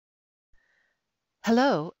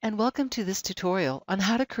Hello, and welcome to this tutorial on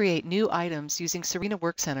how to create new items using Serena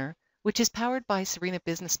Workcenter, which is powered by Serena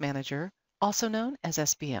Business Manager, also known as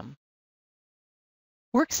SBM.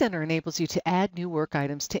 Workcenter enables you to add new work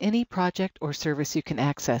items to any project or service you can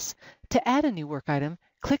access. To add a new work item,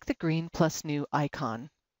 click the green plus new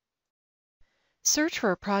icon. Search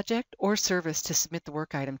for a project or service to submit the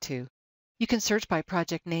work item to. You can search by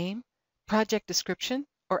project name, project description,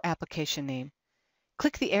 or application name.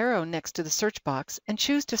 Click the arrow next to the search box and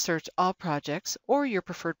choose to search all projects or your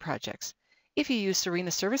preferred projects. If you use Serena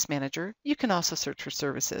Service Manager, you can also search for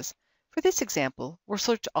services. For this example, we'll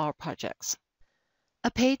search all projects. A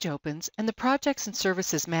page opens and the projects and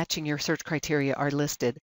services matching your search criteria are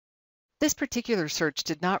listed. This particular search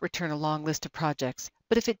did not return a long list of projects,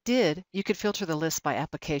 but if it did, you could filter the list by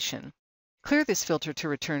application. Clear this filter to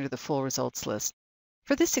return to the full results list.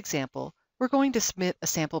 For this example, we're going to submit a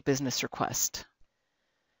sample business request.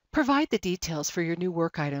 Provide the details for your new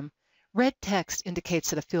work item. Red text indicates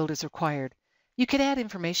that a field is required. You could add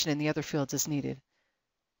information in the other fields as needed.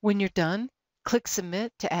 When you're done, click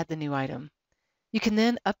Submit to add the new item. You can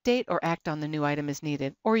then update or act on the new item as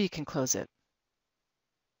needed, or you can close it.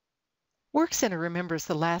 Workcenter remembers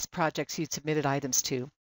the last projects you submitted items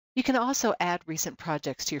to. You can also add recent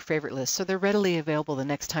projects to your favorite list so they're readily available the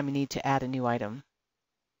next time you need to add a new item.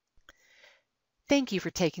 Thank you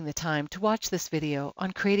for taking the time to watch this video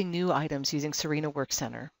on creating new items using Serena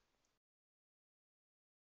Workcenter.